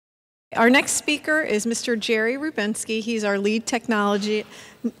Our next speaker is Mr. Jerry Rubinsky. He's our lead technologist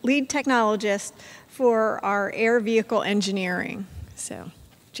for our air vehicle engineering. So,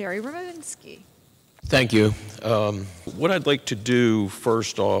 Jerry Rubinsky. Thank you. What I'd like to do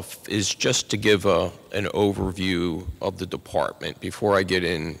first off is just to give an overview of the department before I get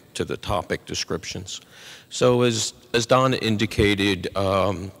into the topic descriptions. So as Don indicated,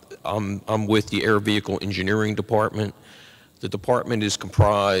 I'm with the Air Vehicle Engineering Department. The department is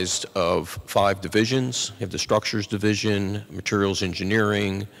comprised of 5 divisions. You have the Structures Division, Materials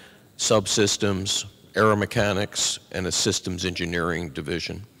Engineering, Subsystems, Aeromechanics, and a Systems Engineering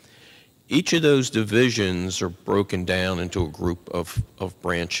Division. Each of those divisions are broken down into a group of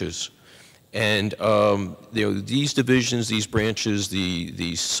branches. And these divisions, these branches,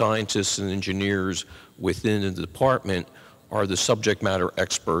 the scientists and engineers within the department are the subject matter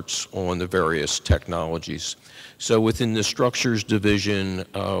experts on the various technologies. So within the Structures Division,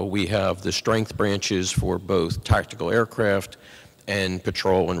 we have the strength branches for both tactical aircraft and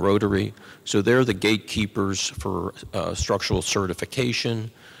patrol and rotary. So they're the gatekeepers for structural certification.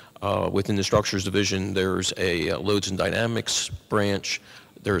 Within the Structures Division, there's a loads and dynamics branch.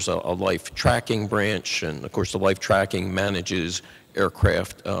 There's a life tracking branch, and of course the life tracking manages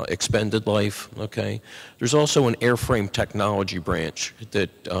aircraft expended life, okay? There's also an airframe technology branch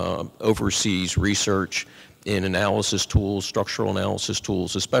that oversees research in analysis tools, structural analysis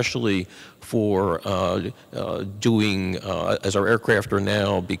tools, especially for doing, as our aircraft are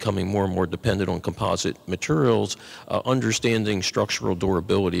now becoming more and more dependent on composite materials, understanding structural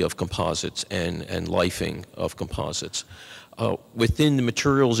durability of composites and lifing of composites. Within the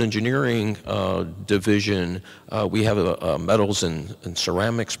Materials Engineering Division, we have a Metals and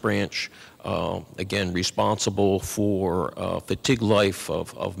Ceramics branch, again responsible for fatigue life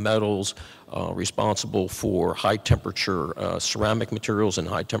of metals, responsible for high temperature ceramic materials and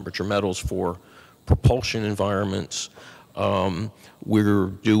high temperature metals for propulsion environments. We're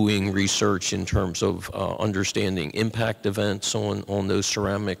doing research in terms of understanding impact events on those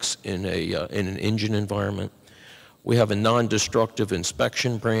ceramics in an engine environment. We have a non-destructive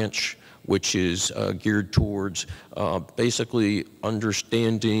inspection branch, which is geared towards basically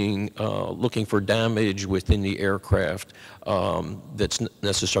understanding, looking for damage within the aircraft that's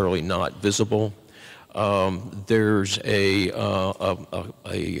necessarily not visible. There's a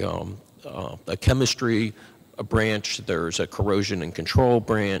chemistry branch, there's a corrosion and control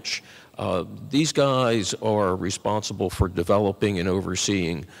branch. These guys are responsible for developing and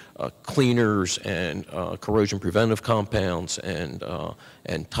overseeing cleaners and corrosion preventive compounds and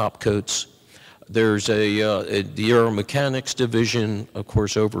top coats. There's the Aeromechanics Division, of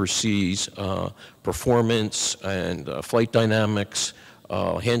course, oversees performance and flight dynamics,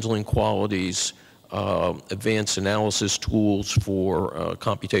 handling qualities, advanced analysis tools for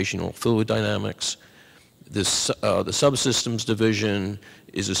computational fluid dynamics. The Subsystems Division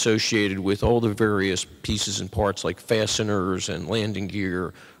is associated with all the various pieces and parts like fasteners and landing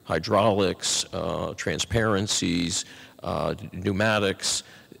gear, hydraulics, transparencies, pneumatics,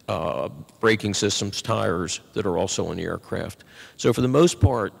 braking systems, tires that are also in the aircraft. So for the most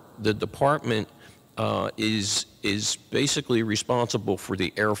part, the department is basically responsible for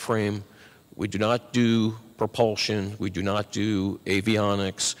the airframe. We do not do propulsion, we do not do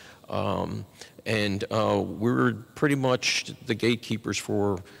avionics, and we're pretty much the gatekeepers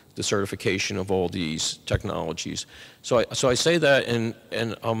for the certification of all these technologies. So I say that, and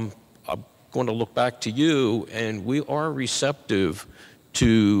I'm going to look back to you, and we are receptive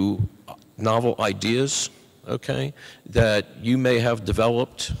to novel ideas, okay, that you may have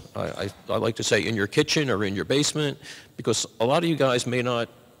developed, I like to say in your kitchen or in your basement, because a lot of you guys may not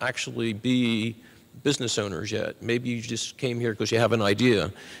actually be business owners yet. Maybe you just came here because you have an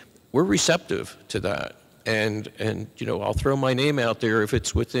idea. We're receptive to that, and you know, I'll throw my name out there if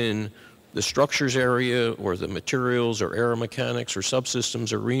it's within the structures area or the materials or aeromechanics or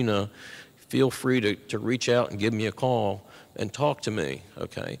subsystems arena. Feel free to reach out and give me a call and talk to me,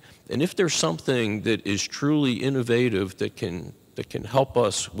 okay? And if there's something that is truly innovative that can help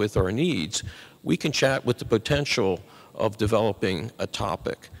us with our needs, we can chat with the potential of developing a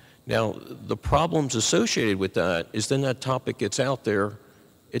topic. Now, the problems associated with that is then that topic gets out there.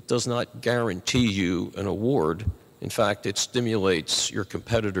 It does not guarantee you an award. In fact, it stimulates your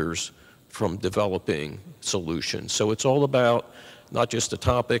competitors from developing solutions. So it's all about not just a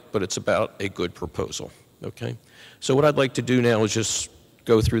topic, but it's about a good proposal, okay? So what I'd like to do now is just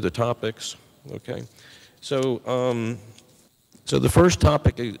go through the topics, okay? So, so the first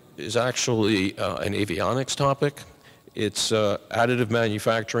topic is actually an avionics topic. It's additive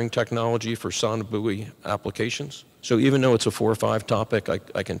manufacturing technology for sonobuoy applications. So even though it's a 4 or 5 topic,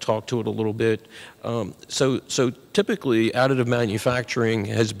 I can talk to it a little bit. So typically, additive manufacturing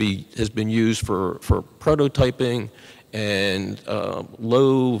has been used for prototyping and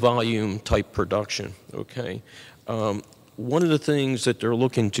low volume type production, okay? One of the things that they're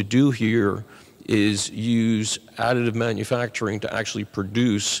looking to do here is use additive manufacturing to actually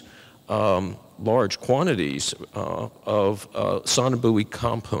produce large quantities of sonobuoy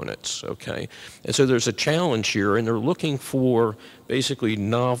components, okay? And so there's a challenge here, and they're looking for basically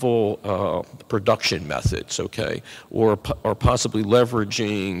novel production methods, okay? Or possibly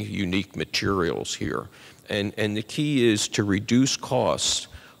leveraging unique materials here. And the key is to reduce costs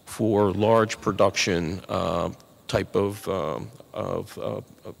for large production type of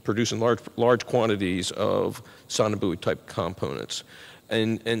producing large quantities of sonobuoy type components.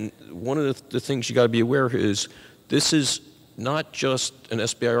 And one of the things you got to be aware of is this is not just an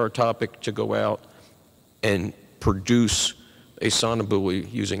SBIR topic to go out and produce a sonobuoy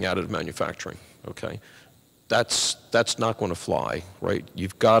using additive manufacturing, okay? That's not going to fly, right?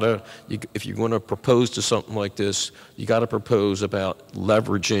 You've got to, if you're going to propose to something like this, you got to propose about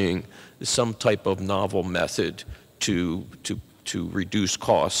leveraging some type of novel method to reduce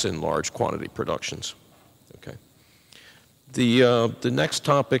costs in large quantity productions. Okay. The next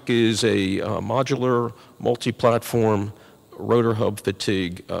topic is a modular, multi-platform rotor hub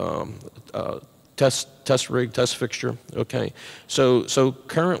fatigue test rig, test fixture. Okay. So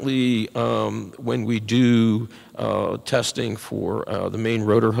currently, when we do testing for the main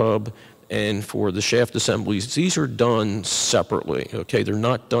rotor hub and for the shaft assemblies, these are done separately. Okay, they're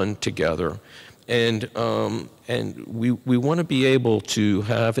not done together. And we want to be able to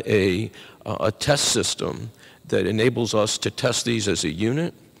have a test system that enables us to test these as a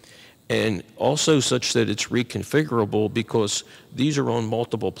unit, and also such that it's reconfigurable, because these are on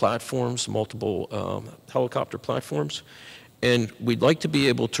multiple platforms, multiple helicopter platforms, and we'd like to be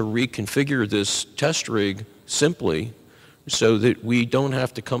able to reconfigure this test rig simply so that we don't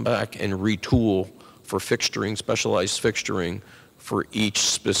have to come back and retool for fixturing, specialized fixturing for each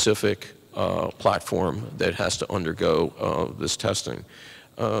specific platform that has to undergo this testing.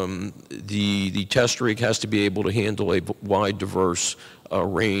 The test rig has to be able to handle a wide, diverse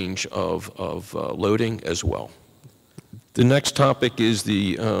range of loading as well. The next topic is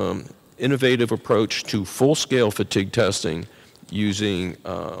the innovative approach to full-scale fatigue testing using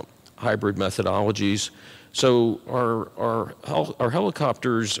hybrid methodologies. So our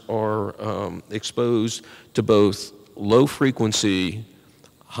helicopters are exposed to both low-frequency,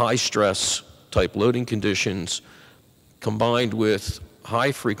 high-stress type loading conditions combined with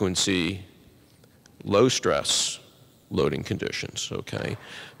high-frequency, low-stress loading conditions, okay?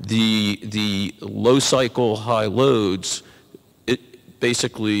 The low-cycle, high loads, it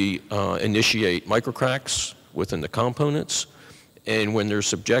basically initiate microcracks within the components, and when they're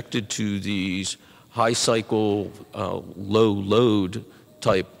subjected to these high-cycle, low-load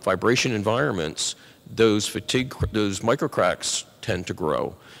type vibration environments, those microcracks tend to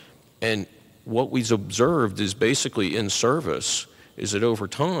grow. And what we've observed is basically in service is that over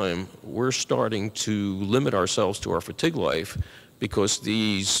time, we're starting to limit ourselves to our fatigue life because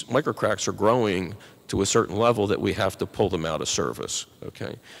these microcracks are growing to a certain level that we have to pull them out of service,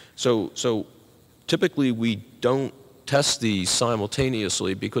 okay? So typically we don't test these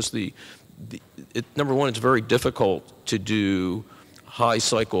simultaneously because number one, it's very difficult to do high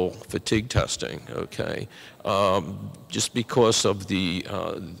cycle fatigue testing, okay? Just because of the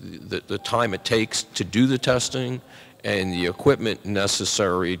time it takes to do the testing and the equipment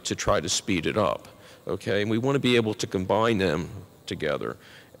necessary to try to speed it up, okay? And we want to be able to combine them together.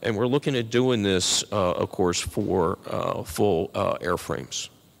 And we're looking at doing this, of course, for full airframes.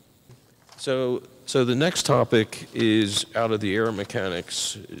 So the next topic is out of the air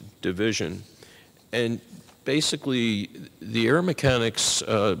mechanics division. And basically, the air mechanics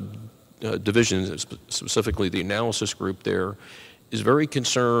division, specifically the analysis group there, is very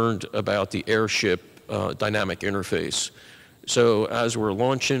concerned about the airship dynamic interface. So as we're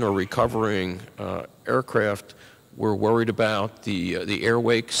launching or recovering aircraft, we're worried about the air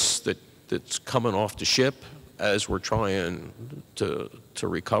wakes that's coming off the ship as we're trying to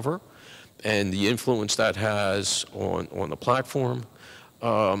recover, and the influence that has on the platform.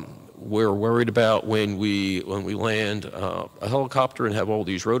 We're worried about when we land a helicopter and have all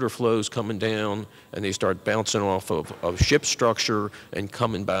these rotor flows coming down and they start bouncing off of ship structure and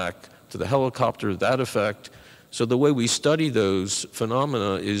coming back to the helicopter, that effect. So the way we study those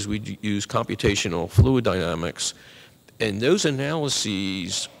phenomena is we use computational fluid dynamics, And those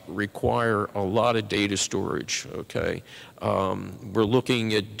analyses require a lot of data storage, okay? We're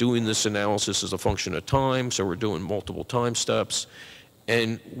looking at doing this analysis as a function of time, so we're doing multiple time steps,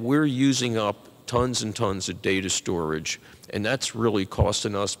 and we're using up tons and tons of data storage, and that's really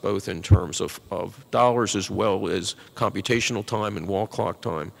costing us both in terms of dollars as well as computational time and wall clock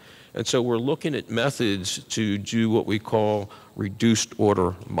time. And so we're looking at methods to do what we call reduced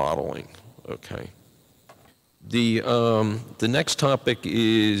order modeling, okay? The next topic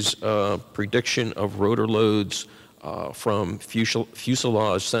is prediction of rotor loads from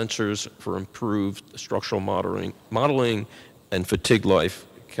fuselage sensors for improved structural modeling and fatigue life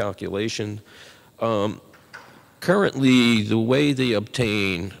calculation. Currently, the way they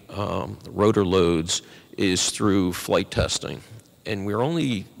obtain rotor loads is through flight testing, and we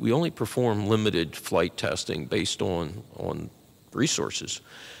only perform limited flight testing based on resources.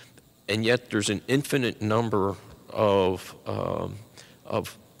 And yet there's an infinite number of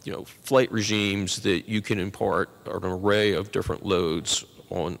flight regimes that you can impart an array of different loads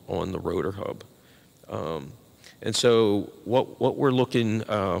on the rotor hub. And so what we're looking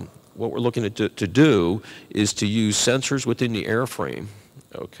to do is to use sensors within the airframe,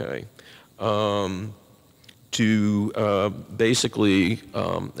 okay, to basically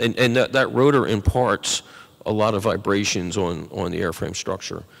and that rotor imparts a lot of vibrations on the airframe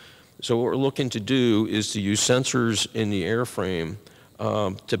structure. So what we're looking to do is to use sensors in the airframe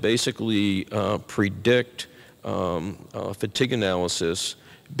to basically predict fatigue analysis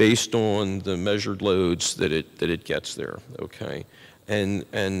based on the measured loads that it gets there. Okay,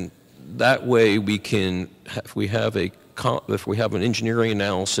 and that way we can, if we have an engineering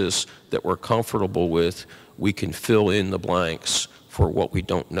analysis that we're comfortable with, we can fill in the blanks for what we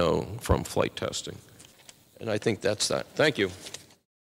don't know from flight testing. And I think that's that. Thank you.